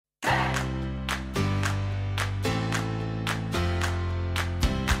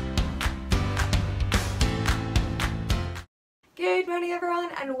Good morning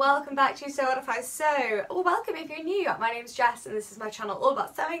everyone and welcome back to So What If I Sew, or welcome if you're new. My name's Jess and this is my channel all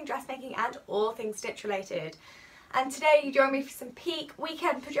about sewing, dressmaking and all things stitch related. And today you join me for some peak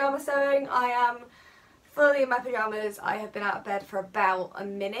weekend pyjama sewing. I am fully in my pyjamas. I have been out of bed for about a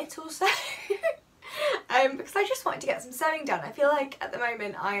minute or so because I just wanted to get some sewing done. I feel like at the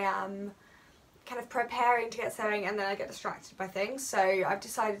moment I am kind of preparing to get sewing and then I get distracted by things, so I've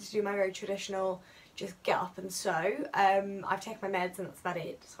decided to do my very traditional just get up and sew. I've taken my meds and that's about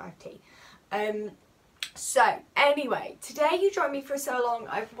it, so I have tea. So anyway, today you join me for a sew along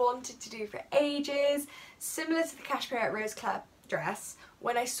I've wanted to do for ages, similar to the Cashmere Rose Club dress.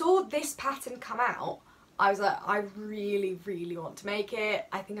 When I saw this pattern come out, I was like, I really want to make it.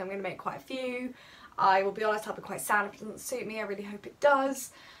 I think I'm going to make quite a few. I will be honest, I'll be quite sad if it doesn't suit me. I really hope it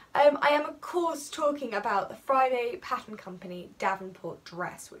does. I am of course talking about the Friday Pattern Company Davenport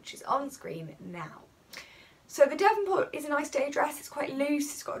dress, which is on screen now. So the Davenport is a nice day dress. It's quite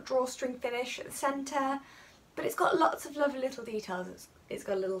loose, it's got a drawstring finish at the centre, but it's got lots of lovely little details. It's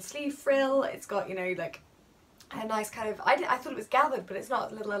got a little sleeve frill, it's got, you know, like a nice kind of, I thought it was gathered, but it's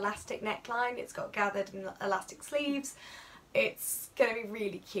not, a little elastic neckline. It's got gathered and elastic sleeves. It's going to be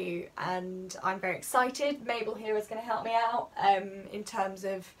really cute and I'm very excited. Mabel here is going to help me out in terms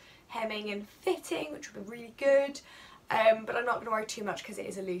of hemming and fitting, which will be really good, but I'm not going to worry too much because it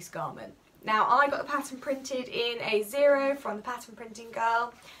is a loose garment. Now I got the pattern printed in A0 from the Pattern Printing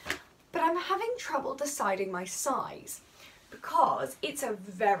Girl, but I'm having trouble deciding my size because it's a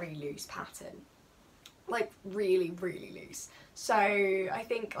very loose pattern, like really loose. So I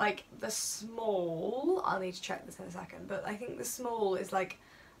think like the small, I'll need to check this in a second, but I think the small is like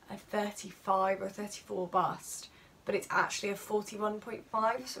a 35 or 34 bust, but it's actually a 41.5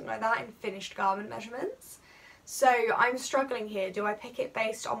 or something like that in finished garment measurements. So I'm struggling here. Do I pick it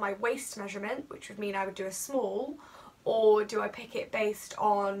based on my waist measurement, which would mean I would do a small, or do I pick it based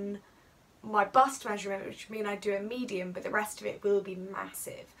on my bust measurement, which would mean I'd do a medium, but the rest of it will be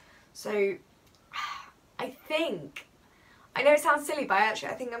massive. So I think, I know it sounds silly, but I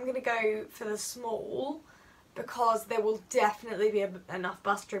think I'm going to go for the small because there will definitely be enough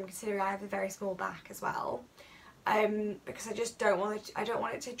bust room considering I have a very small back as well. Because I just don't want it, I don't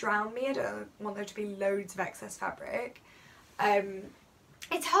want it to drown me. I don't want there to be loads of excess fabric.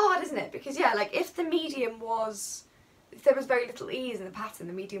 It's hard, isn't it? Because yeah, like if the medium was, if there was very little ease in the pattern,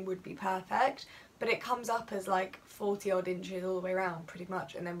 the medium would be perfect, but it comes up as like 40 odd inches all the way around pretty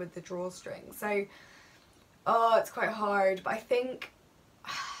much, and then with the drawstring. So oh, it's quite hard, but I think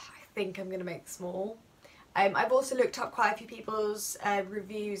I'm going to make the small. I've also looked up quite a few people's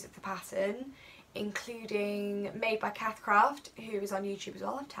reviews of the pattern, including Made by Kath Craft, who is on YouTube as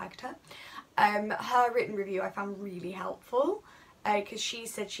well. I've tagged her. Her written review I found really helpful because she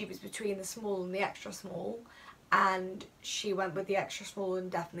said she was between the small and the extra small, and she went with the extra small and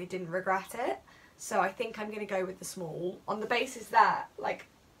definitely didn't regret it. So I think I'm going to go with the small on the basis that, like,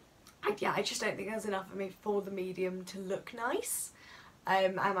 I just don't think there's enough of me for the medium to look nice,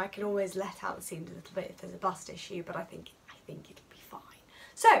 and I can always let out the seams a little bit if there's a bust issue, but I think it'll be fine.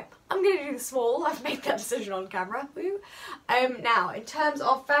 So I'm going to do the small. I've made that decision on camera. Woo. Now in terms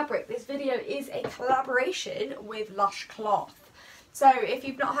of fabric, this video is a collaboration with Lush Cloth. So if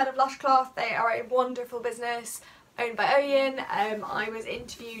you've not heard of Lush Cloth, they are a wonderful business owned by Oyen. I was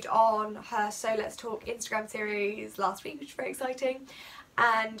interviewed on her So Let's Talk Instagram series last week, which is very exciting.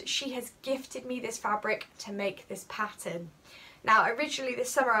 And she has gifted me this fabric to make this pattern. Now originally this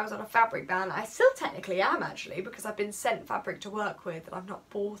summer I was on a fabric ban. I still technically am actually, because I've been sent fabric to work with and I've not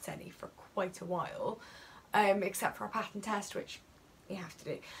bought any for quite a while, except for a pattern test, which you have to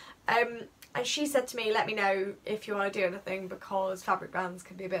do. And she said to me, let me know if you want to do anything, because fabric bans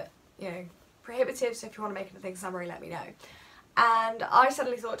can be a bit, you know, prohibitive, so if you want to make anything summery, let me know. And I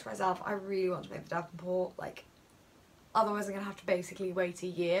suddenly thought to myself, I really want to make the Davenport, like, otherwise I'm going to have to basically wait a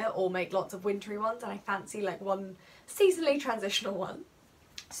year or make lots of wintry ones, and I fancy like one seasonally transitional one.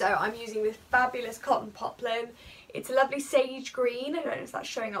 So I'm using this fabulous cotton poplin. It's a lovely sage green. I don't know if that's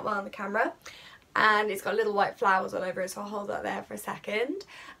showing up well on the camera. And it's got little white flowers all over it, so I'll hold that there for a second.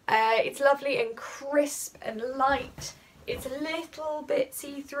 It's lovely and crisp and light. It's a little bit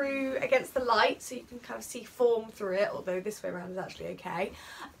see-through against the light, so you can kind of see form through it, although this way around is actually okay.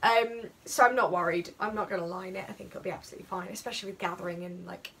 So I'm not worried. I'm not going to line it. I think it'll be absolutely fine, especially with gathering and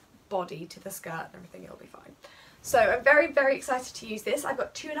like body to the skirt and everything, it'll be fine. So I'm very excited to use this. I've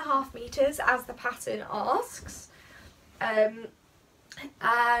got 2.5 meters as the pattern asks. And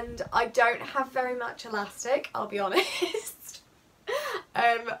I don't have very much elastic, I'll be honest.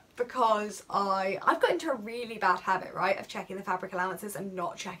 Because I've got into a really bad habit, right, of checking the fabric allowances and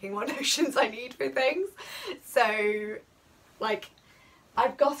not checking what notions I need for things. So Like,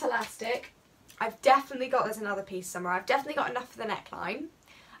 I've got elastic. I've definitely got, there's another piece somewhere, I've definitely got enough for the neckline.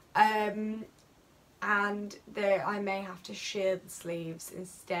 And I may have to shear the sleeves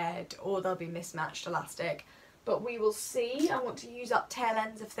instead, or they'll be mismatched elastic. But we will see. I want to use up tail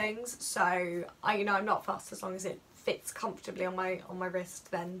ends of things, so I'm not fussed as long as it fits comfortably on my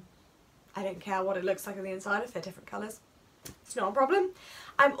wrist. Then I don't care what it looks like on the inside if they're different colours. It's not a problem.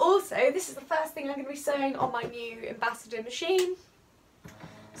 This is the first thing I'm going to be sewing on my new Ambassador machine.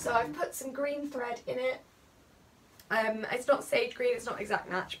 So I've put some green thread in it. It's not sage green, it's not exact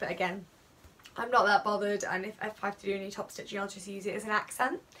match, but again, I'm not that bothered, and if I have to do any top stitching, I'll just use it as an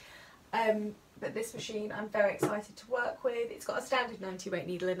accent. But this machine I'm very excited to work with. It's got a standard 90 weight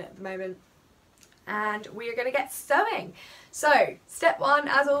needle in it at the moment, and we are going to get sewing. So step one,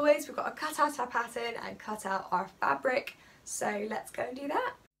 as always, we've got to cut out our pattern and cut out our fabric. So let's go and do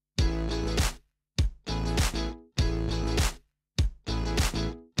that.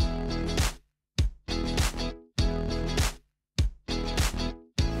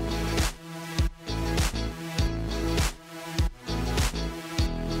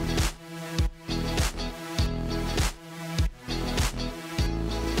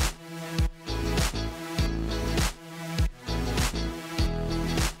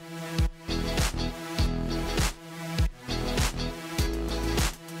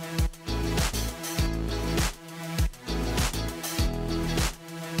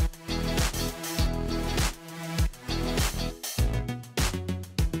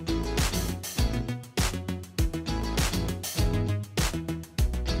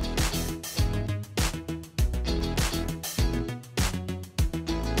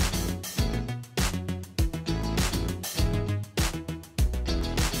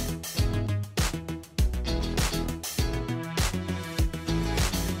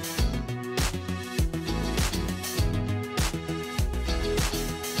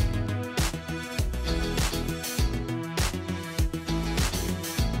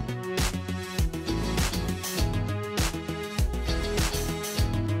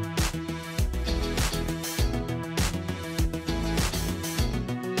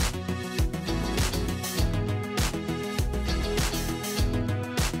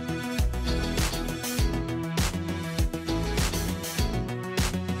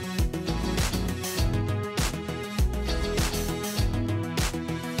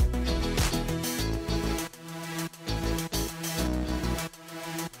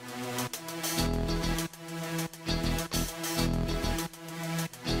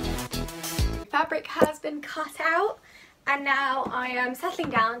 Fabric has been cut out, and now I am settling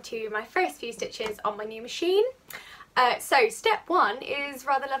down to my first few stitches on my new machine. So step one is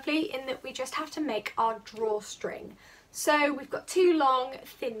rather lovely in that we just have to make our drawstring. So we've got two long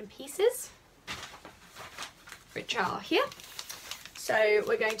thin pieces which are here. So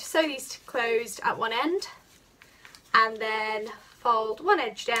we're going to sew these closed at one end and then fold one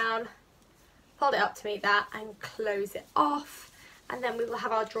edge down, fold it up to meet that and close it off. And then we will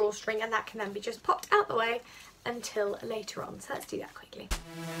have our drawstring, and that can then be just popped out the way until later on. So let's do that quickly.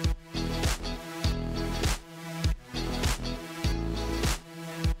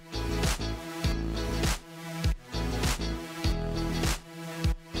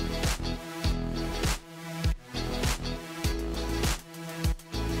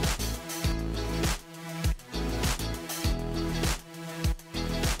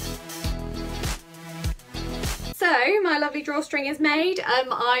 So my lovely drawstring is made.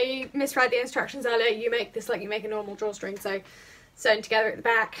 I misread the instructions earlier. You make this like you make a normal drawstring, so sewn together at the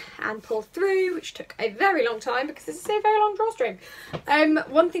back and pulled through, which took a very long time because this is a very long drawstring.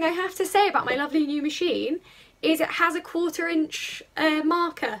 One thing I have to say about my lovely new machine is it has a 1/4 inch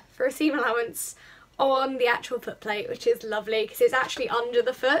marker for a seam allowance on the actual foot plate, which is lovely because it's actually under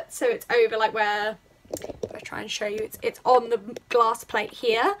the foot, so it's over like where, if I try and show you, it's on the glass plate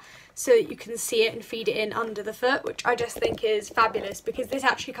here, so that you can see it and feed it in under the foot, which I just think is fabulous because this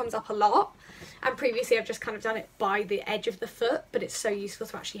actually comes up a lot, and previously I've just kind of done it by the edge of the foot, but it's so useful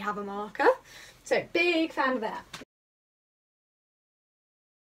to actually have a marker. So big fan of that.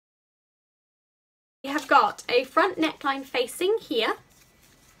 We have got a front neckline facing here,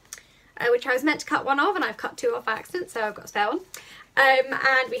 which I was meant to cut one of and I've cut two off by accident, so I've got a spare one.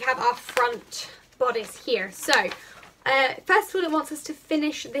 And we have our front bodice here. So first of all, it wants us to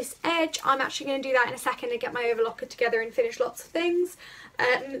finish this edge. I'm actually going to do that in a second and get my overlocker together and finish lots of things.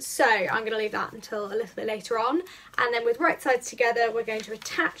 So I'm going to leave that until a little bit later on. And then with right sides together, we're going to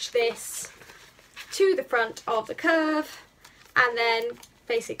attach this to the front of the curve, and then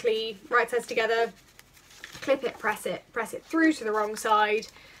basically right sides together, clip it, press it through to the wrong side,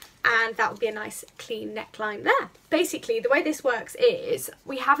 and that will be a nice clean neckline there. Basically, the way this works is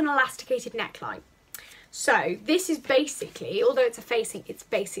we have an elasticated neckline. So this is basically, although it's a facing, it's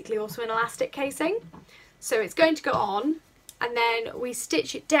basically also an elastic casing. So it's going to go on, and then we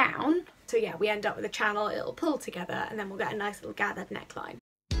stitch it down. So yeah, we end up with a channel, it'll pull together, and then we'll get a nice little gathered neckline.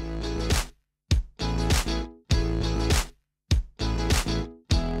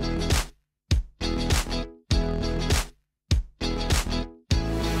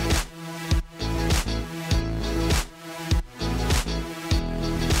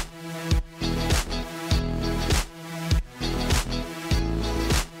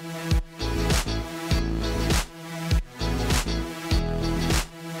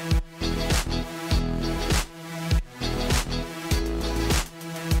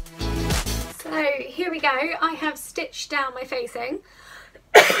 Here we go, I have stitched down my facing.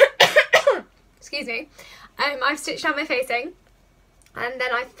 Excuse me. I've stitched down my facing, and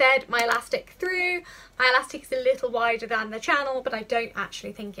then I fed my elastic through. My elastic is a little wider than the channel, but I don't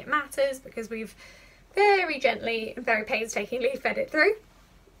actually think it matters because we've very gently and very painstakingly fed it through.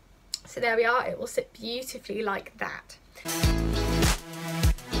 So there we are, it will sit beautifully like that.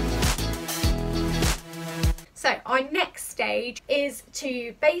 So our next stage is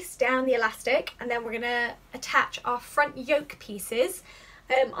to baste down the elastic, and then we're going to attach our front yoke pieces.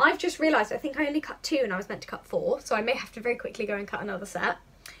 I've just realised I think I only cut 2 and I was meant to cut 4, so I may have to very quickly go and cut another set.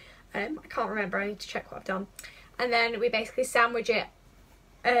 I can't remember, I need to check what I've done. And then we basically sandwich it.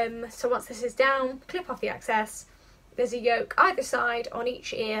 So once this is down, clip off the excess. There's a yoke either side on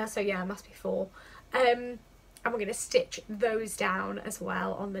each ear, so yeah, it must be 4. And we're going to stitch those down as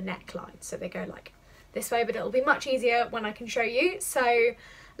well on the neckline, so they go like this way, but it'll be much easier when I can show you. So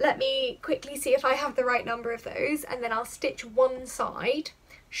let me quickly see if I have the right number of those, and then I'll stitch one side,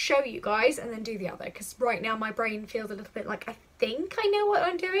 show you guys, and then do the other, because right now my brain feels a little bit like I think I know what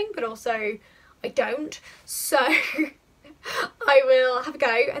I'm doing, but also I don't. So I will have a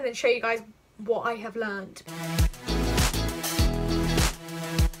go and then show you guys what I have learned.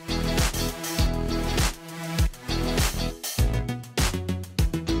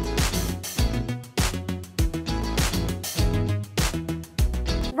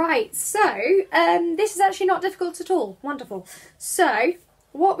 Right, so this is actually not difficult at all. Wonderful. So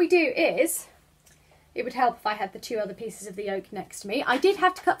what we do is, it would help if I had the 2 other pieces of the yoke next to me. I did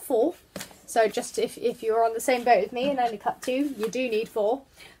have to cut 4, so just if you're on the same boat with me and only cut 2, you do need 4.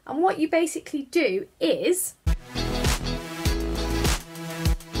 And what you basically do is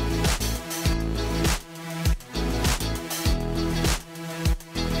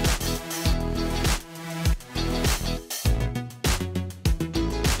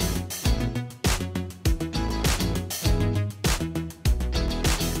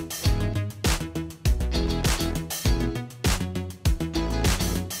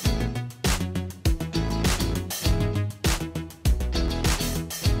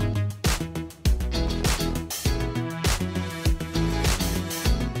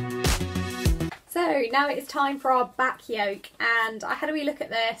now it's time for our back yoke, and I had a wee look at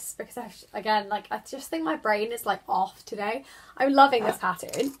this because I just think my brain is like off today. I'm loving this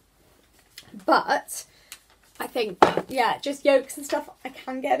pattern, but I think, yeah, just yokes and stuff, I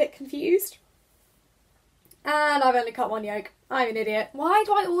can get a bit confused. And I've only cut 1 yoke. I'm an idiot. Why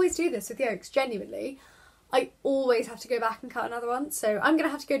do I always do this with yokes? Genuinely, I always have to go back and cut another one, so I'm going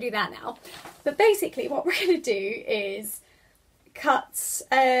to have to go do that now. But basically what we're going to do is cut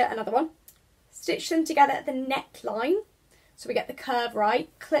another one, stitch them together at the neckline so we get the curve right,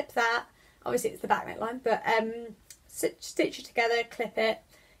 clip that, obviously it's the back neckline, but stitch it together, clip it,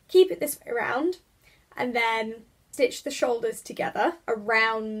 keep it this way around, and then stitch the shoulders together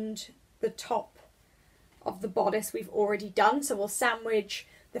around the top of the bodice we've already done. So we'll sandwich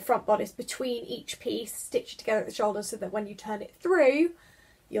the front bodice between each piece, stitch it together at the shoulders so that when you turn it through,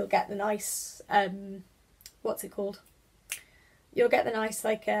 you'll get the nice, what's it called? You'll get the nice,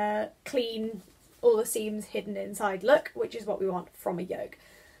 like, clean, all the seams hidden inside look, which is what we want from a yoke.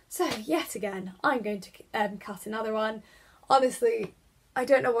 So, yet again, I'm going to cut another one. Honestly, I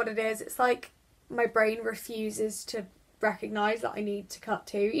don't know what it is. It's like my brain refuses to recognise that I need to cut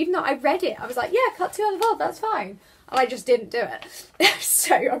 2. Even though I read it, I was like, yeah, cut 2 on the board, that's fine. And I just didn't do it.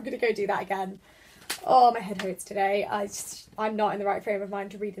 So I'm going to go do that again. Oh, my head hurts today. I'm not in the right frame of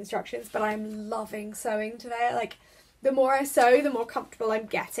mind to read instructions, but I'm loving sewing today. Like, the more I sew, the more comfortable I'm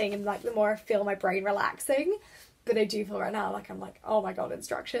getting, and like the more I feel my brain relaxing. But I do feel right now like I'm like, oh my god,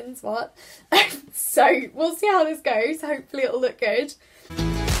 instructions, what? So we'll see how this goes. Hopefully it'll look good.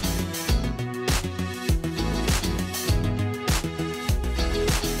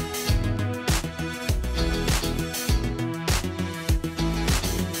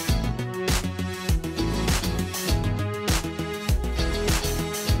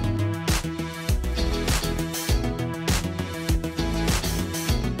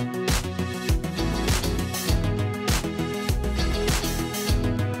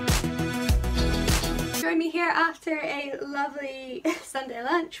 after a lovely Sunday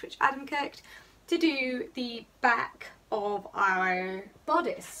lunch, which Adam cooked, to do the back of our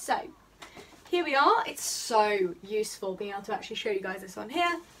bodice. So here we are. It's so useful being able to actually show you guys this on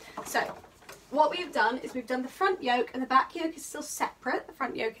here. So what we've done is we've done the front yoke, and the back yoke is still separate. The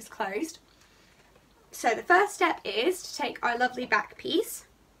front yoke is closed. So the first step is to take our lovely back piece,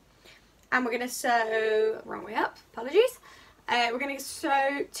 and we're going to sew, wrong way up, apologies. We're going to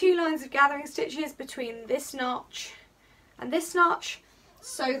sew 2 lines of gathering stitches between this notch and this notch,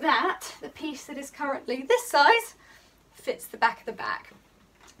 so that the piece that is currently this size fits the back of the back.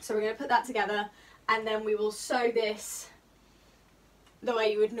 So we're going to put that together, and then we will sew this the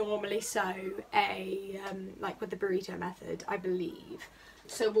way you would normally sew a, like with the burrito method, I believe.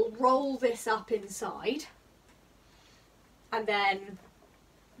 So we'll roll this up inside and then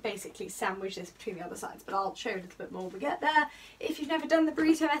basically sandwich this between the other sides, but I'll show you a little bit more when we get there. If you've never done the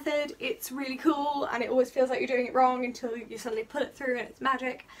burrito method, it's really cool, and it always feels like you're doing it wrong until you suddenly put it through and it's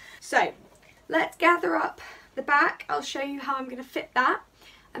magic. So let's gather up the back. I'll show you how I'm going to fit that,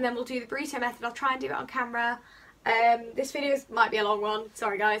 and then we'll do the burrito method. I'll try and do it on camera. This video might be a long one,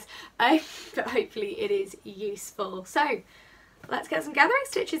 sorry guys, but hopefully it is useful. So let's get some gathering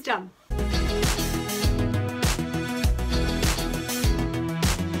stitches done.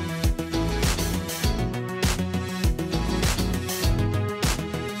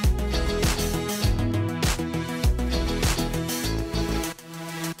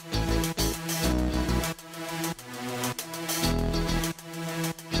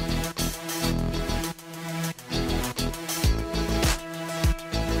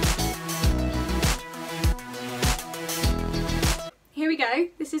 Here we go.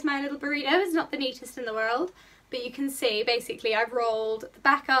 This is my little burrito. It's not the neatest in the world, but you can see basically I've rolled the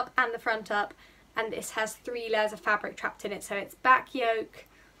back up and the front up, and this has 3 layers of fabric trapped in it. So it's back yoke,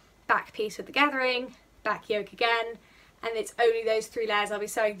 back piece with the gathering, back yoke again, and it's only those 3 layers I'll be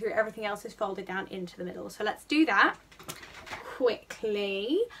sewing through. Everything else is folded down into the middle. So let's do that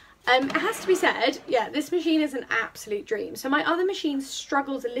quickly. It has to be said, yeah, this machine is an absolute dream. So my other machine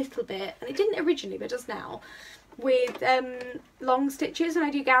struggles a little bit, and it didn't originally but does now, with long stitches when I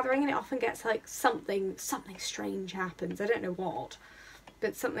do gathering, and it often gets like something strange happens. I don't know what,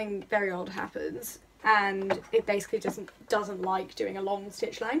 but something very odd happens, and it basically doesn't like doing a long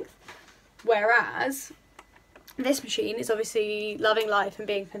stitch length. Whereas this machine is obviously loving life and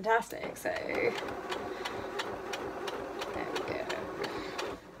being fantastic. So there we go.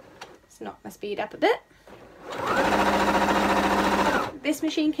 Let's knock my speed up a bit. This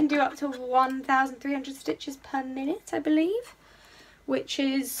machine can do up to 1,300 stitches per minute, I believe, which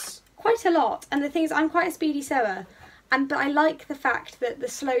is quite a lot. And the thing is, I'm quite a speedy sewer, but I like the fact that the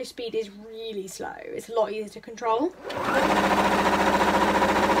slow speed is really slow. It's a lot easier to control.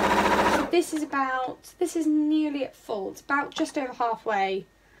 So this is nearly at full. It's about just over halfway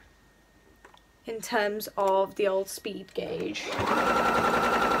in terms of the old speed gauge.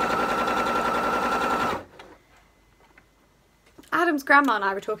 Adam's grandma and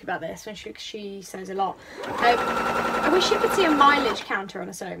I were talking about this when she sews a lot. I wish you could see a mileage counter on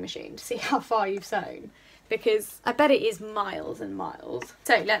a sewing machine to see how far you've sewn, because I bet it is miles and miles.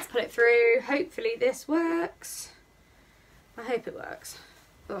 So let's put it through. Hopefully this works. I hope it works.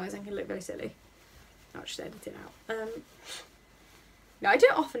 Otherwise I'm going to look very silly. I'll just edit it out. No, I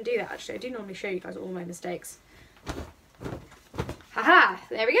don't often do that actually. I do normally show you guys all my mistakes. Haha!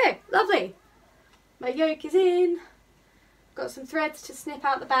 There we go. Lovely. My yoke is in. Got some threads to snip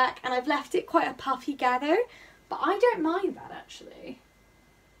out the back, and I've left it quite a puffy gather, but I don't mind that actually.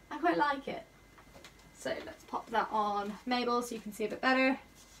 I quite like it. So let's pop that on Mabel so you can see a bit better.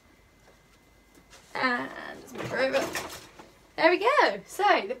 And let's move her over. There we go.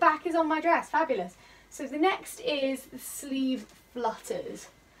 So the back is on my dress. Fabulous. So the next is the sleeve flutters.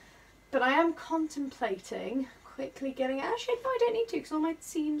 But I am contemplating quickly getting it. Actually, no, I don't need to because all my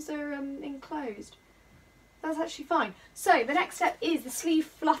seams are enclosed. That's actually fine. So the next step is the sleeve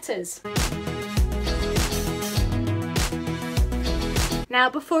flutters.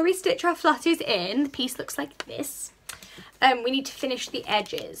 Now before we stitch our flutters in, the piece looks like this. We need to finish the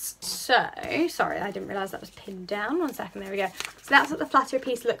edges. So, sorry, I didn't realise that was pinned down. 1 second, there we go. So that's what the flutter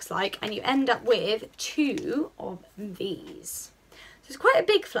piece looks like, and you end up with 2 of these. So it's quite a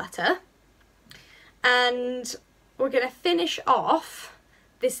big flutter, and we're going to finish off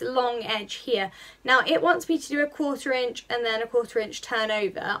this long edge here. Now it wants me to do a 1/4 inch and then a 1/4 inch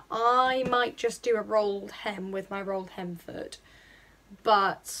turnover. I might just do a rolled hem with my rolled hem foot,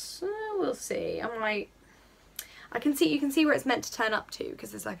 but we'll see. You can see where it's meant to turn up to, because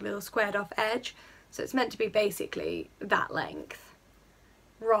there's like a little squared off edge, so it's meant to be basically that length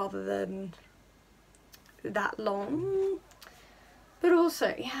rather than that long. But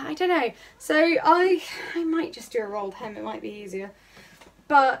also, yeah, I don't know. So I might just do a rolled hem, it might be easier.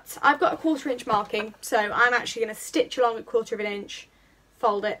 But I've got a 1/4 inch marking, so I'm actually going to stitch along a 1/4 inch,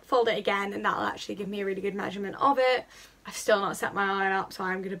 fold it again, and that'll actually give me a really good measurement of it. I've still not set my iron up, so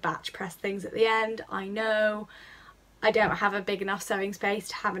I'm going to batch press things at the end. I know I don't have a big enough sewing space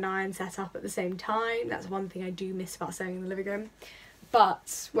to have an iron set up at the same time. That's one thing I do miss about sewing in the living room.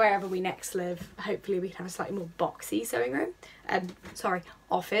 But wherever we next live, hopefully we can have a slightly more boxy sewing room.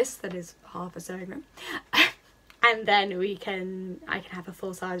 Office that is half a sewing room. And then I can have a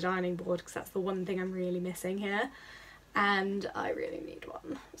full-sized ironing board, because that's the one thing I'm really missing here. And I really need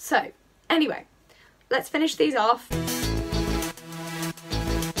one. So anyway, let's finish these off.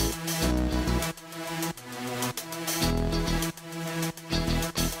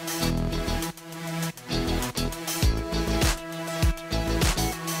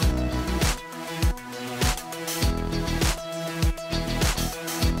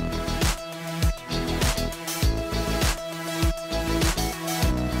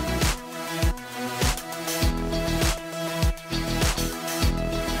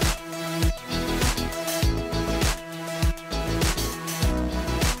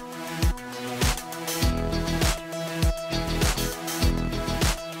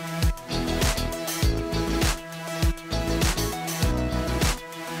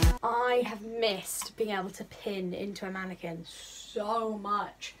 Missed being able to pin into a mannequin so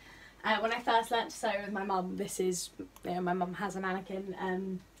much. When I first learnt to sew with my mum, this is, my mum has a mannequin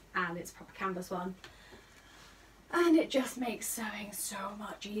and it's a proper canvas one, and it just makes sewing so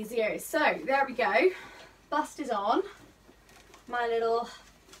much easier. So there we go, bust is on, my little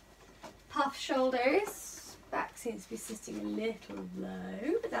puff shoulders, back seems to be sitting a little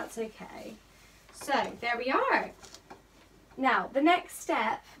low, but that's okay. So there we are. Now, the next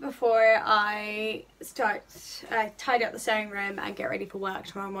step before I start tidy up the sewing room and get ready for work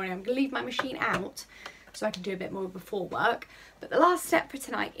tomorrow morning, I'm going to leave my machine out so I can do a bit more before work. But the last step for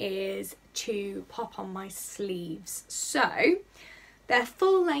tonight is to pop on my sleeves. So, they're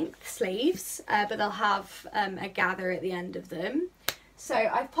full length sleeves, but they'll have a gather at the end of them. So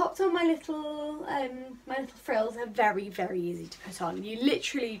I've popped on my little frills. They're very, very easy to put on. You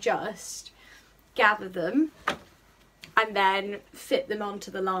literally just gather them and then fit them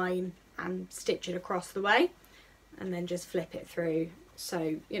onto the line and stitch it across the way, and then just flip it through.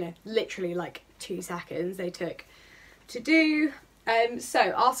 So, literally like 2 seconds they took to do.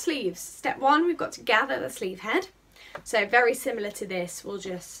 So our sleeves, step 1, we've got to gather the sleeve head. So very similar to this, we'll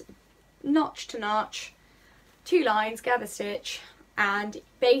just notch to notch, 2 lines, gather stitch, and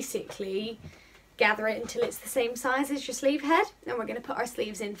basically gather it until it's the same size as your sleeve head. And we're going to put our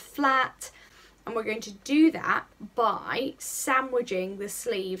sleeves in flat. And we're going to do that by sandwiching the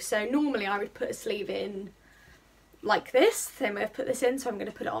sleeve. So normally I would put a sleeve in like this, same way I've put this in, so I'm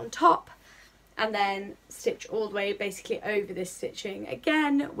going to put it on top and then stitch all the way basically over this stitching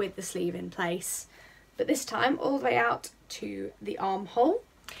again with the sleeve in place, but this time all the way out to the armhole,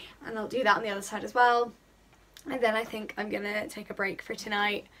 and I'll do that on the other side as well. And then I think I'm going to take a break for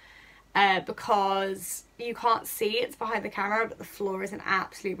tonight. Because you can't see, it's behind the camera, but the floor is an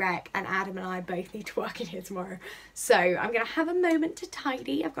absolute wreck, and Adam and I both need to work in here tomorrow. So I'm going to have a moment to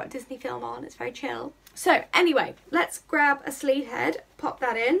tidy. I've got a Disney film on, it's very chill. So anyway, let's grab a sleeve head, pop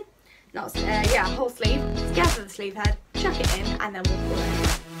that in, whole sleeve, let's gather the sleeve head, chuck it in, and then we'll pull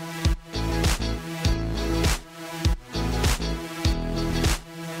it.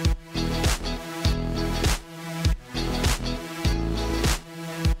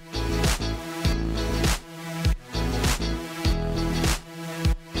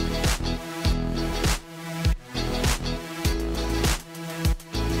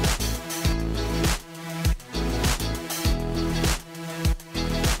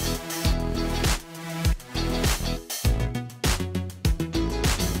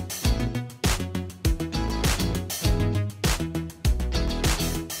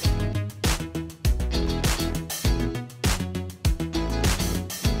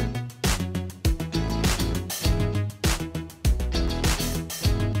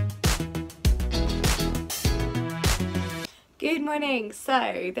 Good morning.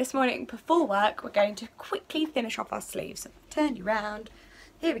 So this morning before work we're going to quickly finish off our sleeves. So turn you round.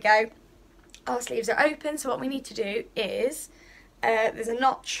 Here we go. Our sleeves are open, so what we need to do is there's a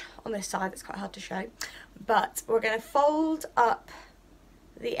notch on this side that's quite hard to show, but we're going to fold up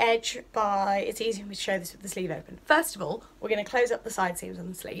the edge by, it's easier for me to show this with the sleeve open. First of all, we're going to close up the side seams on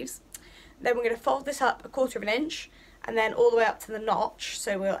the sleeves. Then we're going to fold this up 1/4 inch and then all the way up to the notch,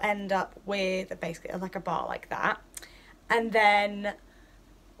 so we'll end up with basically like a bar like that. And then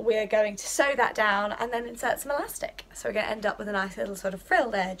we're going to sew that down and then insert some elastic. So we're going to end up with a nice little sort of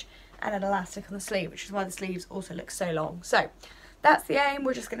frilled edge and an elastic on the sleeve, which is why the sleeves also look so long. So that's the aim.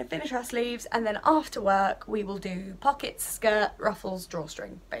 We're just going to finish our sleeves, and then after work we will do pockets, skirt, ruffles,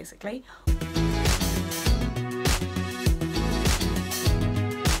 drawstring, basically.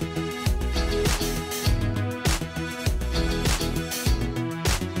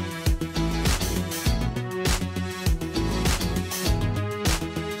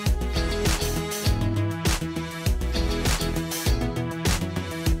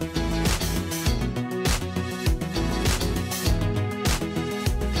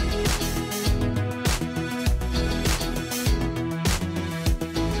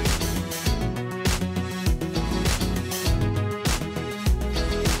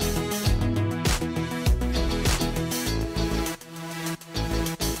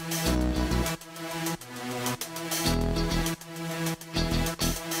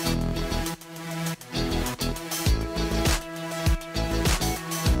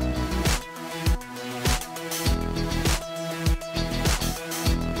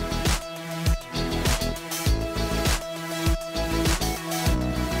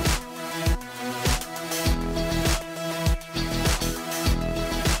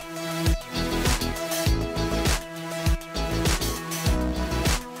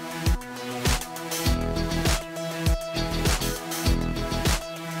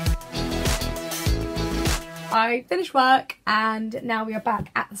 I finished work and now we are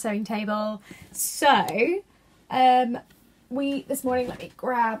back at the sewing table. So, this morning, let me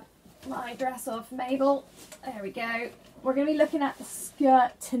grab my dress off Mabel. There we go. We're going to be looking at the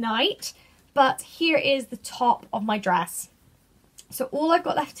skirt tonight, but here is the top of my dress. So all I've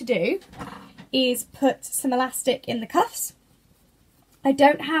got left to do is put some elastic in the cuffs. I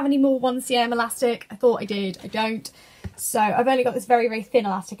don't have any more 1cm elastic. I thought I did, I don't. So I've only got this very, very thin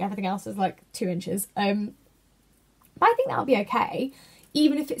elastic. Everything else is like 2 inches. But I think that'll be okay.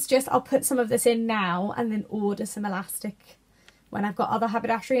 Even if it's just, I'll put some of this in now and then order some elastic when I've got other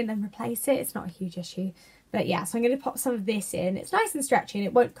haberdashery and then replace it. It's not a huge issue. But yeah, so I'm going to pop some of this in. It's nice and stretchy and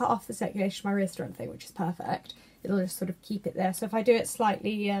it won't cut off the circulation of my wrist or anything, which is perfect. It'll just sort of keep it there. So if I do it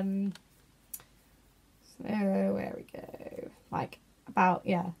slightly, where we go, like about,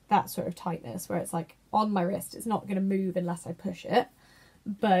 yeah, that sort of tightness where it's like on my wrist. It's not going to move unless I push it,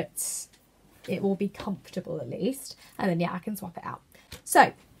 but it will be comfortable at least. And then, yeah, I can swap it out.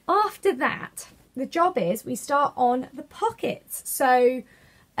 So after that, the job is we start on the pockets. So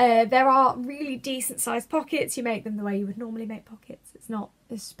there are really decent sized pockets. You make them the way you would normally make pockets. It's not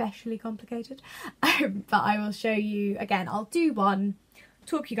especially complicated, but I will show you again. I'll do one,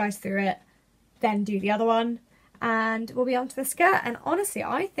 talk you guys through it, then do the other one, and we'll be on to the skirt. And honestly,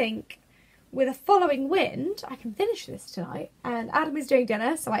 I think with a following wind, I can finish this tonight. And Adam is doing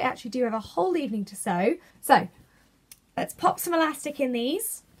dinner, so I actually do have a whole evening to sew. So let's pop some elastic in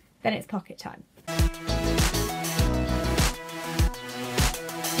these, then it's pocket time.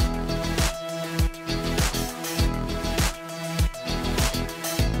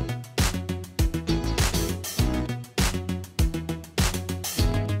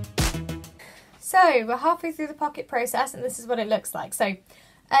 So we're halfway through the pocket process and this is what it looks like. So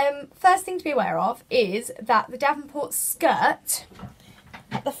first thing to be aware of is that the Davenport skirt,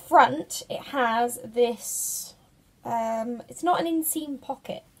 at the front, it has this, it's not an inseam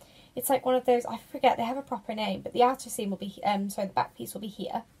pocket. It's like one of those, I forget, they have a proper name, but the outer seam will be, sorry, the back piece will be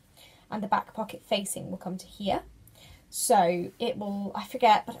here, and the back pocket facing will come to here. So it will, I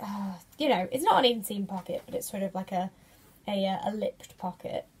forget, but, you know, it's not an inseam pocket, but it's sort of like a lipped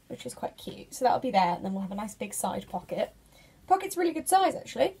pocket, which is quite cute. So that'll be there, and then we'll have a nice big side pocket. Pocket's really good size,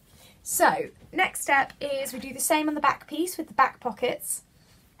 actually. So, next step is we do the same on the back piece with the back pockets,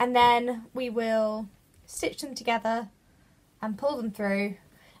 and then we will stitch them together and pull them through.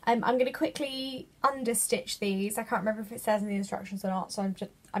 I'm going to quickly understitch these. I can't remember if it says in the instructions or not, so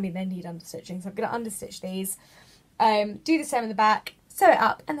they need understitching, so I'm going to understitch these. Do the same on the back, sew it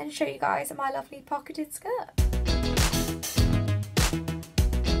up, and then show you guys my lovely pocketed skirt.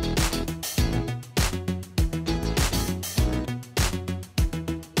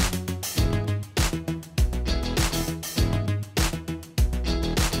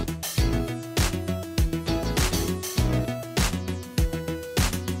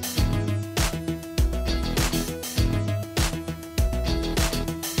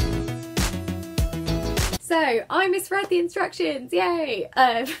 So I misread the instructions, yay!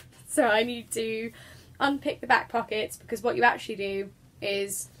 So I need to unpick the back pockets, because what you actually do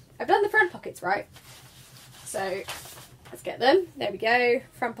is, I've done the front pockets right, so let's get them, there we go,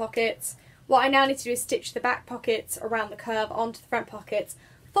 front pockets. What I now need to do is stitch the back pockets around the curve onto the front pockets,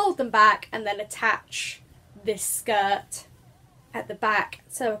 fold them back and then attach this skirt at the back,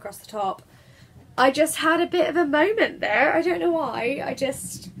 sew across the top. I just had a bit of a moment there. I don't know why. I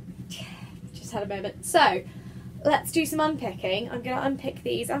just had a moment. So let's do some unpicking. I'm going to unpick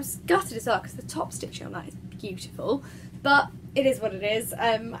these. I'm gutted as well because the top stitching on that is beautiful, but it is what it is.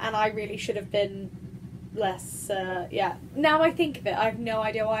 And I really should have been less, yeah. Now I think of it, I have no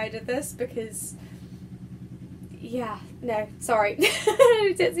idea why I did this because, yeah, no, sorry.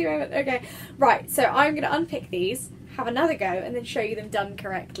 Ditzy moment. Okay, right, so I'm going to unpick these, have another go, and then show you them done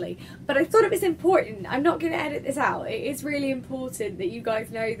correctly. But I thought it was important. I'm not going to edit this out. It is really important that you guys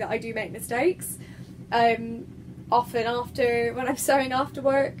know that I do make mistakes. Often after, when I'm sewing after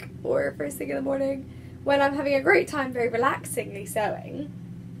work or first thing in the morning, when I'm having a great time very relaxingly sewing,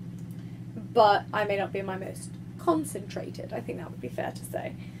 but I may not be my most concentrated. I think that would be fair to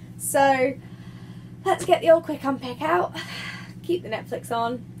say. So let's get the old quick unpick out, keep the Netflix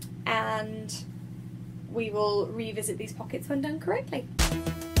on, and we will revisit these pockets when done correctly.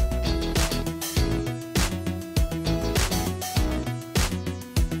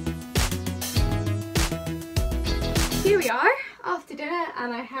 Here we are after dinner,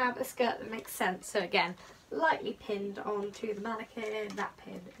 and I have a skirt that makes sense. So again, lightly pinned onto the mannequin. That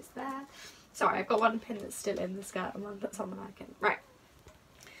pin is there. Sorry, I've got one pin that's still in the skirt and one that's on the mannequin. Right.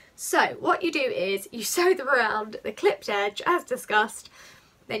 So what you do is you sew them around the clipped edge as discussed,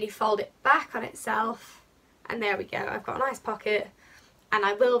 then you fold it back on itself, and there we go. I've got a nice pocket, and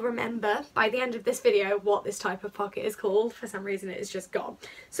I will remember by the end of this video what this type of pocket is called. For some reason it is just gone.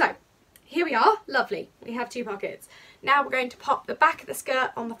 So here we are, lovely. We have two pockets. Now we're going to pop the back of the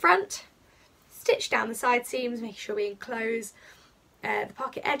skirt on the front, stitch down the side seams, make sure we enclose the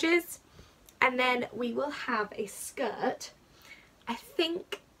pocket edges, and then we will have a skirt. I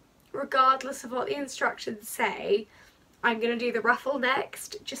think, regardless of what the instructions say, I'm going to do the ruffle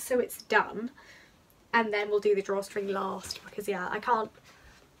next, just so it's done, and then we'll do the drawstring last, because yeah, I can't,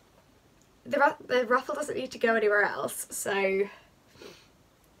 the ruffle doesn't need to go anywhere else, so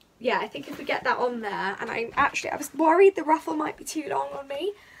yeah, I think if we get that on there, and I was worried the ruffle might be too long on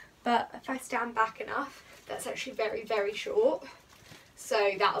me, but if I stand back enough, that's actually very, very short,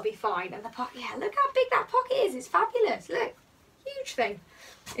 so that'll be fine. And the pocket, yeah, look how big that pocket is, it's fabulous, look, huge thing.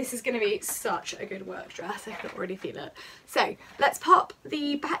 This is going to be such a good work dress, I can already feel it. So let's pop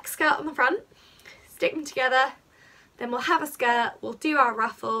the back skirt on the front, stick them together, then we'll have a skirt, we'll do our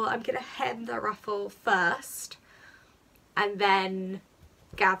ruffle. I'm going to hem the ruffle first, and then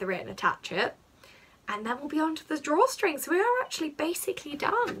gather it and attach it, and then we'll be on to the drawstring. So we are actually basically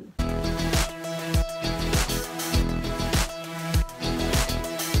done.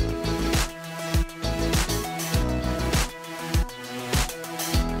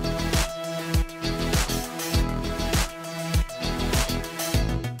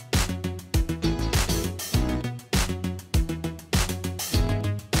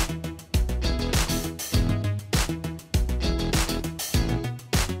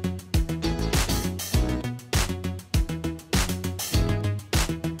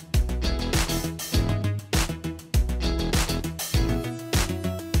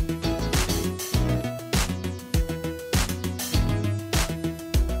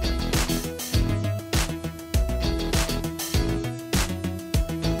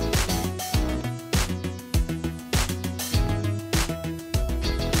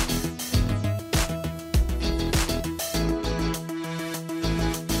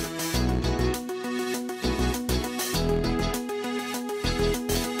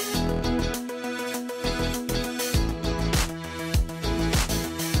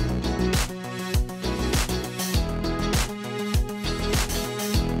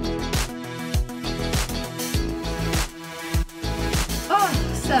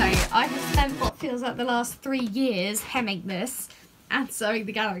 So I have spent what feels like the last 3 years hemming this and sewing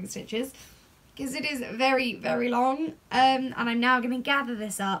the gathering stitches because it is very, very long, and I'm now going to gather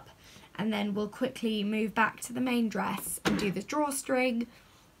this up, and then we'll quickly move back to the main dress and do the drawstring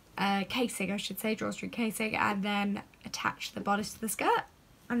casing, I should say, drawstring casing, and then attach the bodice to the skirt,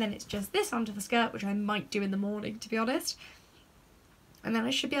 and then it's just this onto the skirt, which I might do in the morning, to be honest, and then I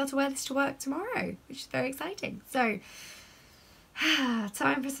should be able to wear this to work tomorrow, which is very exciting. So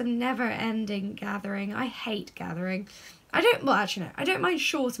time for some never-ending gathering. I hate gathering. I don't mind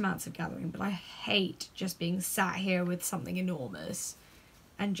short amounts of gathering, but I hate just being sat here with something enormous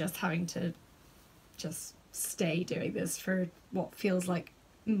and just having to just stay doing this for what feels like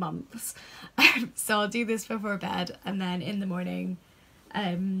months. So I'll do this before bed, and then in the morning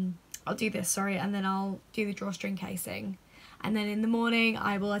I'll do this, and then I'll do the drawstring casing, and then in the morning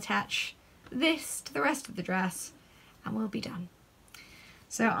I will attach this to the rest of the dress and we'll be done.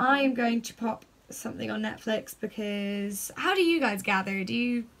 So I'm going to pop something on Netflix because how do you guys gather? Do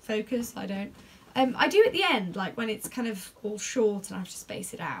you focus? I don't. I do at the end, like when it's kind of all short and I have to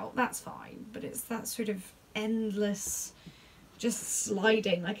space it out. That's fine, but it's that sort of endless, just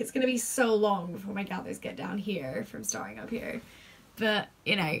sliding. Like it's going to be so long before my gathers get down here from starting up here. But,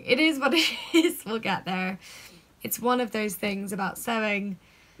 you know, it is what it is. We'll get there. It's one of those things about sewing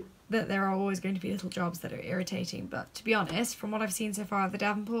that there are always going to be little jobs that are irritating. But to be honest, from what I've seen so far of the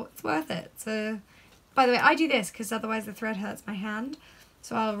Davenport, it's worth it. So, by the way, I do this because otherwise the thread hurts my hand.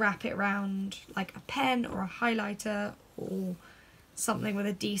 So I'll wrap it around like a pen or a highlighter or something with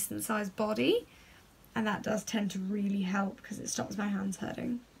a decent sized body. And that does tend to really help because it stops my hands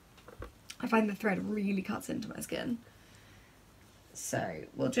hurting. I find the thread really cuts into my skin. So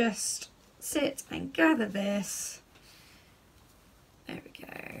we'll just sit and gather this. There we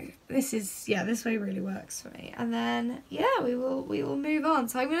go. This is, yeah, this way really works for me. And then, yeah, we will move on.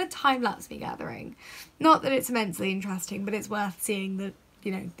 So I'm going to time-lapse me gathering. Not that it's immensely interesting, but it's worth seeing that,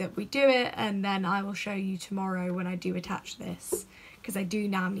 you know, that we do it. And then I will show you tomorrow when I do attach this, because I do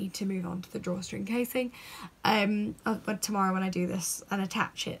now need to move on to the drawstring casing. But tomorrow when I do this and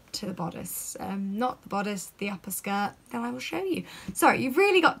attach it to the bodice, not the bodice, the upper skirt, then I will show you. Sorry, you've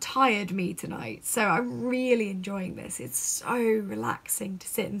really got tired me tonight, so I'm really enjoying this. It's so relaxing to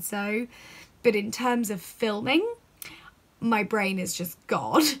sit and sew, but in terms of filming, my brain is just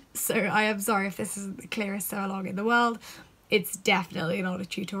gone. So I am sorry if this isn't the clearest sew along in the world. It's definitely not a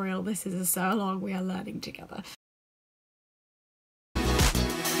tutorial. This is a sew along we are learning together.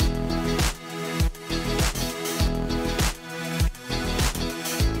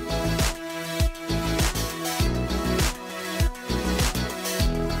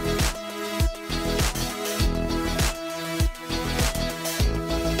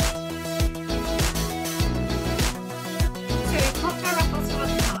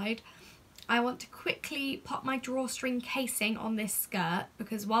 I want to quickly pop my drawstring casing on this skirt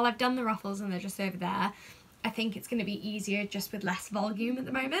because while I've done the ruffles and they're just over there, I think it's going to be easier just with less volume at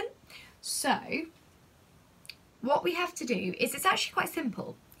the moment. So what we have to do is, it's actually quite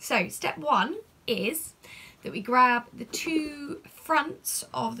simple. So step one is that we grab the two fronts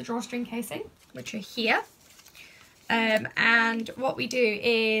of the drawstring casing, which are here. And what we do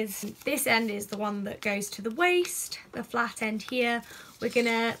is, this end is the one that goes to the waist, the flat end here. We're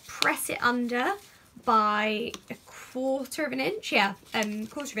gonna press it under by 1/4 of an inch, yeah,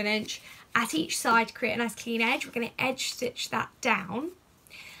 1/4 of an inch at each side to create a nice clean edge. We're gonna edge stitch that down,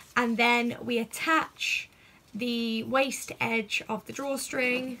 and then we attach the waist edge of the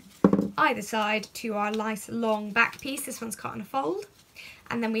drawstring either side to our nice long back piece. This one's cut on a fold.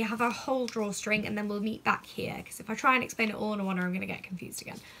 And then we have our whole drawstring, and then we'll meet back here, because if I try and explain it all in one, I'm going to get confused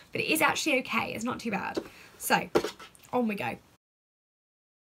again. But it is actually okay, it's not too bad. So, on we go.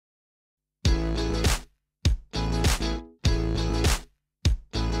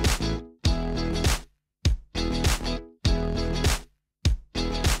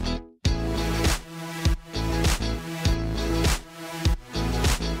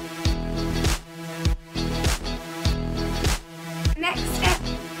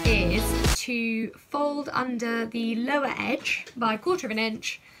 To fold under the lower edge by 1/4 of an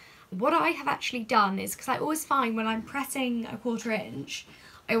inch. What I have actually done is, because I always find when I'm pressing a 1/4 inch,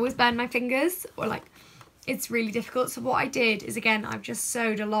 I always burn my fingers, or like it's really difficult. So what I did is, again, I've just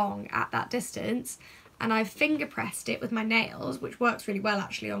sewed along at that distance and I've finger pressed it with my nails, which works really well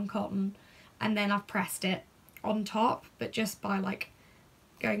actually on cotton, and then I've pressed it on top, but just by like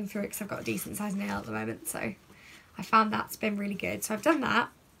going through it, because I've got a decent sized nail at the moment, so I found that's been really good. So I've done that.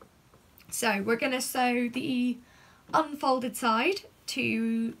 So we're going to sew the unfolded side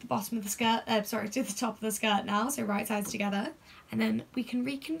to the bottom of the skirt, to the top of the skirt now, so right sides together, and then we can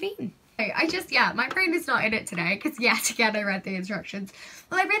reconvene. Yeah, my brain is not in it today, because yet again I read the instructions.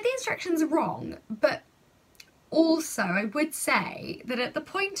 Well, I read the instructions wrong, but also I would say that at the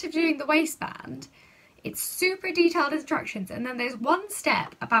point of doing the waistband, it's super detailed instructions, and then there's one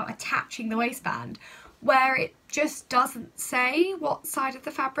step about attaching the waistband where it just doesn't say what side of the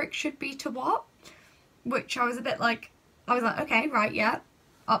fabric should be to what, which I was a bit like, okay, right, yeah,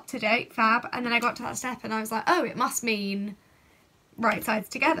 up to date, fab. And then I got to that step and I was like, oh, it must mean right sides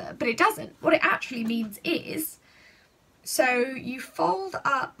together, but it doesn't. What it actually means is, so you fold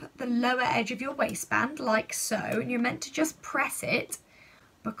up the lower edge of your waistband like so, and you're meant to just press it,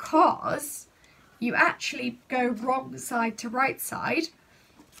 because you actually go wrong side to right side.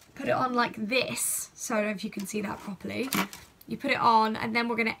 Put it on like this, so I don't know if you can see that properly. You put it on, and then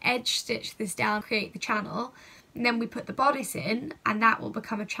we're going to edge stitch this down, create the channel, and then we put the bodice in, and that will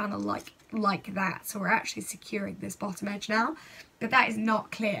become a channel like that. So we're actually securing this bottom edge now, but that is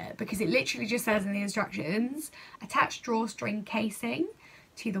not clear because it literally just says in the instructions, attach drawstring casing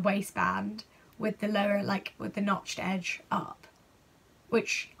to the waistband with the lower, like with the notched edge up,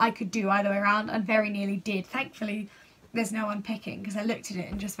 which I could do either way around and very nearly did. Thankfully there's no unpicking because I looked at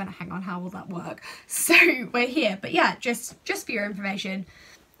it and just went, hang on, how will that work? So we're here. But yeah, just for your information,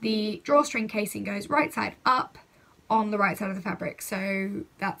 the drawstring casing goes right side up on the right side of the fabric. So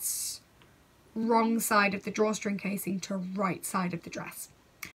that's wrong side of the drawstring casing to right side of the dress.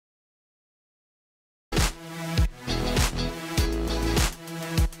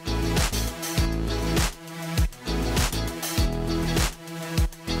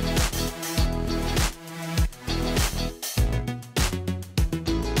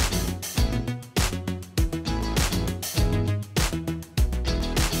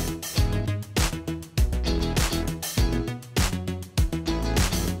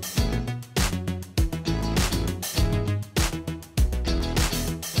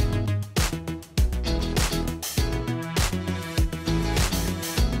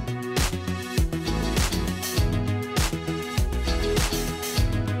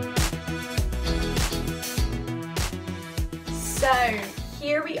 So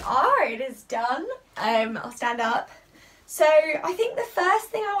here we are, it is done. I'll stand up. So I think the first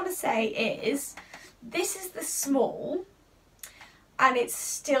thing I want to say is, this is the small, and it's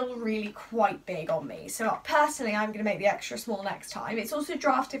still really quite big on me. So personally, I'm going to make the extra small next time. It's also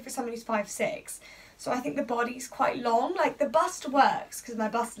drafted for somebody who's 5'6", so I think the body's quite long. Like the bust works because my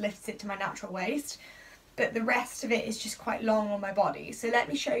bust lifts it to my natural waist, but the rest of it is just quite long on my body. So let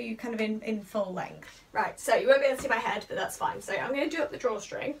me show you kind of in full length. Right, so you won't be able to see my head, but that's fine. So I'm going to do up the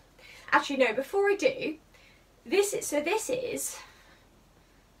drawstring. Actually, no, before I do, this is, if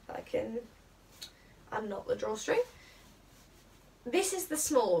I can unknot the drawstring. This is the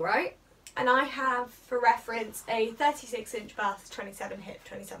small, right? And I have, for reference, a 36-inch bust, 27 hip,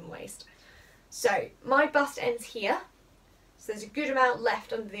 27 waist. So my bust ends here. So there's a good amount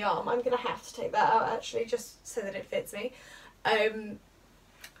left under the arm. I'm going to have to take that out actually, just so that it fits me.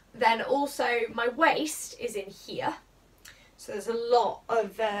 Then also my waist is in here. So there's a lot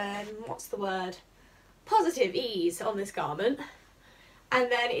of, what's the word? Positive ease on this garment.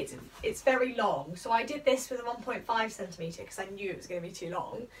 And then it's very long. So I did this with a 1.5 centimetre because I knew it was going to be too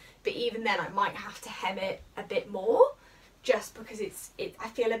long. But even then I might have to hem it a bit more, just because I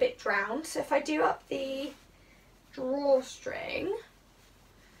feel a bit drowned. So if I do up the drawstring,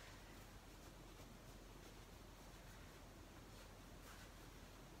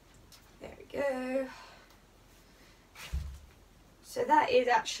 there we go. So that is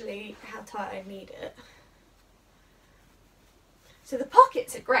actually how tight I need it. So the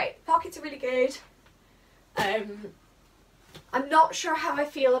pockets are great. The pockets are really good. I'm not sure how I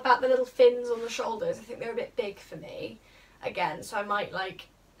feel about the little fins on the shoulders. I think they're a bit big for me again, so I might like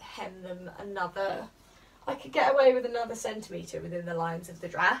hem them another. I could get away with another centimetre within the lines of the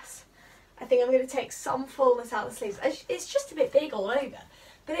dress. I think I'm going to take some fullness out of the sleeves. It's just a bit big all over,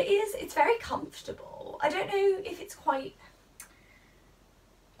 but it's very comfortable. I don't know if it's quite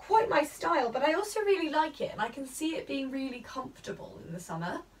my style, but I also really like it, and I can see it being really comfortable in the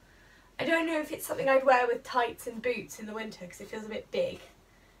summer. I don't know if it's something I'd wear with tights and boots in the winter because it feels a bit big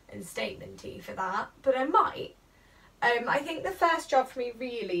and statement-y for that, but I might. I think the first job for me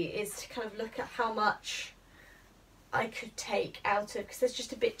really is to kind of look at how much I could take out of, because there's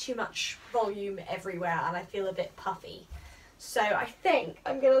just a bit too much volume everywhere and I feel a bit puffy. So I think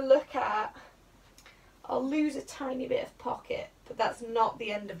I'm going to look at, I'll lose a tiny bit of pocket, but that's not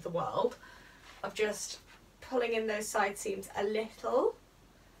the end of the world, of just pulling in those side seams a little,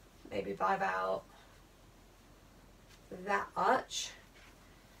 maybe by about that much.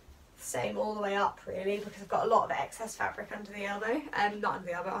 Same all the way up really, because I've got a lot of excess fabric under the elbow, not under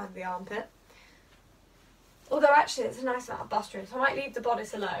the elbow, under the armpit. Although actually it's a nice amount of bust room, so I might leave the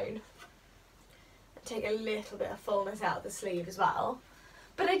bodice alone and take a little bit of fullness out of the sleeve as well.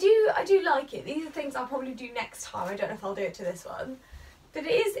 But I do like it. These are things I'll probably do next time. I don't know if I'll do it to this one, but it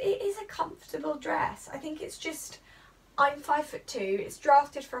is a comfortable dress. I think it's just, I'm 5'2", it's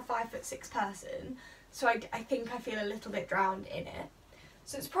drafted for a 5'6" person, so I think I feel a little bit drowned in it.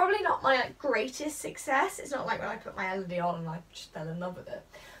 So it's probably not my greatest success. It's not like when I put my Elodie on and I just fell in love with it.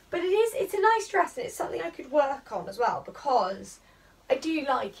 But it's a nice dress, and it's something I could work on as well, because I do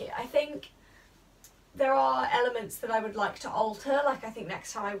like it. I think there are elements that I would like to alter. Like I think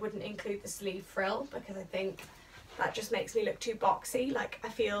next time I wouldn't include the sleeve frill, because I think that just makes me look too boxy. Like I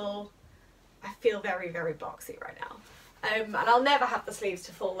feel very, very boxy right now. And I'll never have the sleeves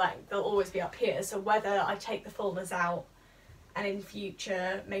to full length, they'll always be up here, so whether I take the fullness out and in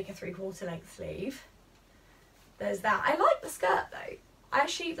future make a 3/4 length sleeve, there's that. I like the skirt though. I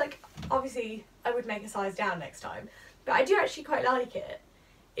actually, like, obviously I would make a size down next time, but I do actually quite like it.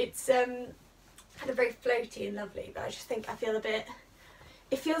 It's kind of very floaty and lovely, but I just think it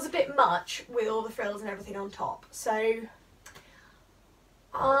feels a bit much with all the frills and everything on top. So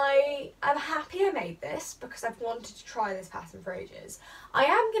I'm happy I made this because I've wanted to try this pattern for ages. I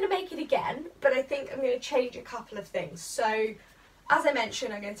am going to make it again, but I think I'm going to change a couple of things. So as I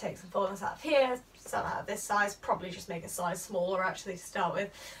mentioned, I'm going to take some fullness out of here, some out of this size, probably just make a size smaller actually to start with.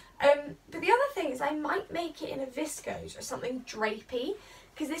 But the other thing is I might make it in a viscose or something drapey,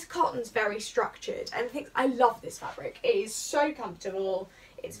 because this cotton's very structured, and I love this fabric. It is so comfortable,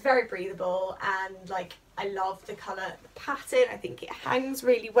 it's very breathable, and like I love the colour, the pattern. I think it hangs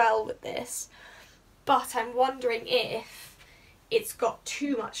really well with this, but I'm wondering if it's got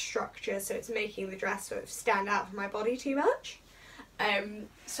too much structure, so it's making the dress sort of stand out from my body too much.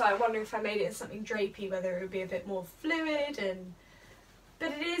 So I wonder if I made it in something drapey, whether it would be a bit more fluid.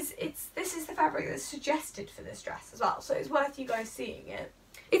 But this is the fabric that's suggested for this dress as well, so it's worth you guys seeing it.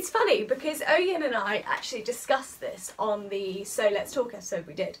 It's funny because Oyen and I actually discussed this on the So Let's Talk episode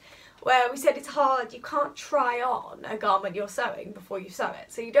we did, where we said it's hard, you can't try on a garment you're sewing before you sew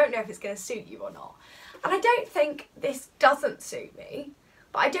it, so you don't know if it's going to suit you or not. And I don't think this doesn't suit me,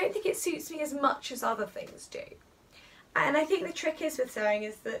 but I don't think it suits me as much as other things do. And I think the trick is with sewing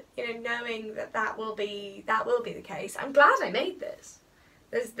is that, you know, knowing that will be the case. I'm glad I made this.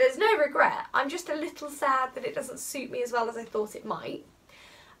 There's no regret. I'm just a little sad that it doesn't suit me as well as I thought it might.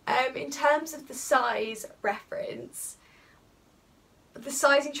 In terms of the size reference, the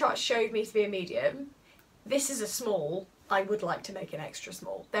sizing chart showed me to be a medium. This is a small. I would like to make an extra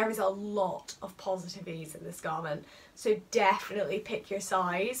small. There is a lot of positive ease in this garment, so definitely pick your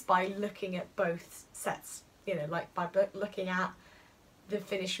size by looking at both sets, you know, like by looking at the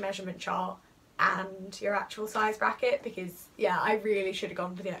finished measurement chart and your actual size bracket, because yeah, I really should have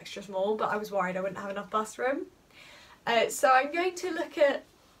gone for the extra small, but I was worried I wouldn't have enough bust room. So I'm going to look at,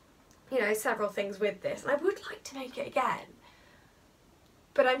 you know, several things with this, and I would like to make it again.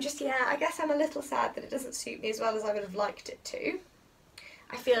 But I'm just, yeah, I guess I'm a little sad that it doesn't suit me as well as I would have liked it to.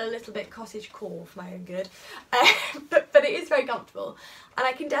 I feel a little bit cottagecore for my own good, but it is very comfortable, and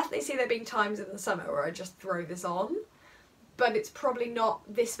I can definitely see there being times in the summer where I just throw this on, but it's probably not,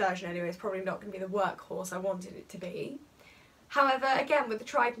 this version anyway, it's probably not going to be the workhorse I wanted it to be. However, again, with the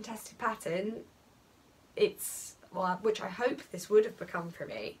tried and tested pattern, it's, well, which I hope this would have become for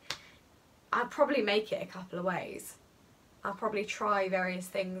me, I'll probably make it a couple of ways. I'll probably try various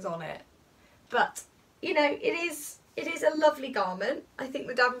things on it, but you know, it is a lovely garment. I think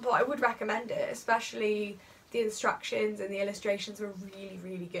the Davenport, I would recommend it, especially the instructions and the illustrations were really,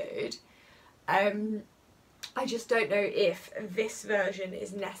 really good. I just don't know if this version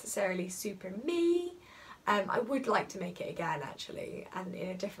is necessarily super me. I would like to make it again actually, and in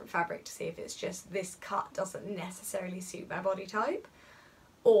a different fabric, to see if it's just this cut doesn't necessarily suit my body type,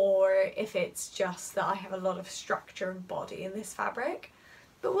 or if it's just that I have a lot of structure and body in this fabric.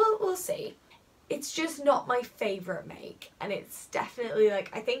 But we'll see. It's just not my favourite make, and it's definitely,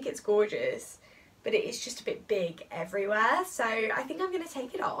 like, I think it's gorgeous, but it is just a bit big everywhere, so I think I'm going to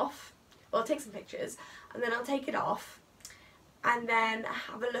take it off. Well, I'll take some pictures, and then I'll take it off, and then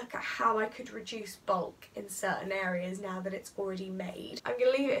have a look at how I could reduce bulk in certain areas now that it's already made. I'm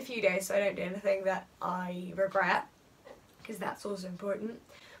going to leave it a few days so I don't do anything that I regret, because that's also important.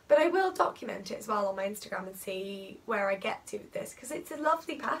 But I will document it as well on my Instagram and see where I get to with this, because it's a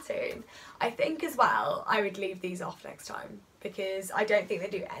lovely pattern. I think as well I would leave these off next time, because I don't think they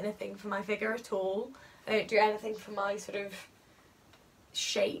do anything for my figure at all. They don't do anything for my sort of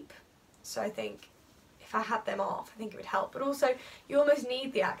shape. So I think if I had them off, I think it would help. But also you almost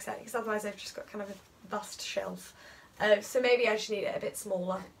need the accent, because otherwise I've just got kind of a bust shelf. So maybe I just need it a bit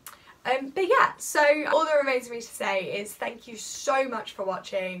smaller. But yeah, so all that remains for me to say is thank you so much for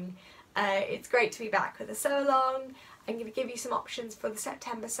watching. It's great to be back with a sew along. I'm going to give you some options for the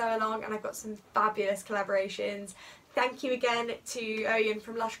September sew along, and I've got some fabulous collaborations. Thank you again to Oyen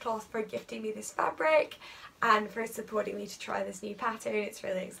from Lush Cloth for gifting me this fabric and for supporting me to try this new pattern. It's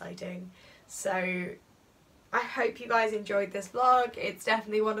really exciting. So I hope you guys enjoyed this vlog. It's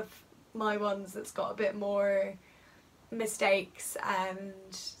definitely one of my ones that's got a bit more mistakes and,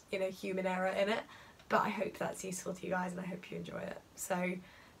 you know, human error in it, but I hope that's useful to you guys and I hope you enjoy it. So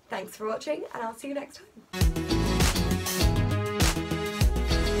thanks for watching, and I'll see you next time.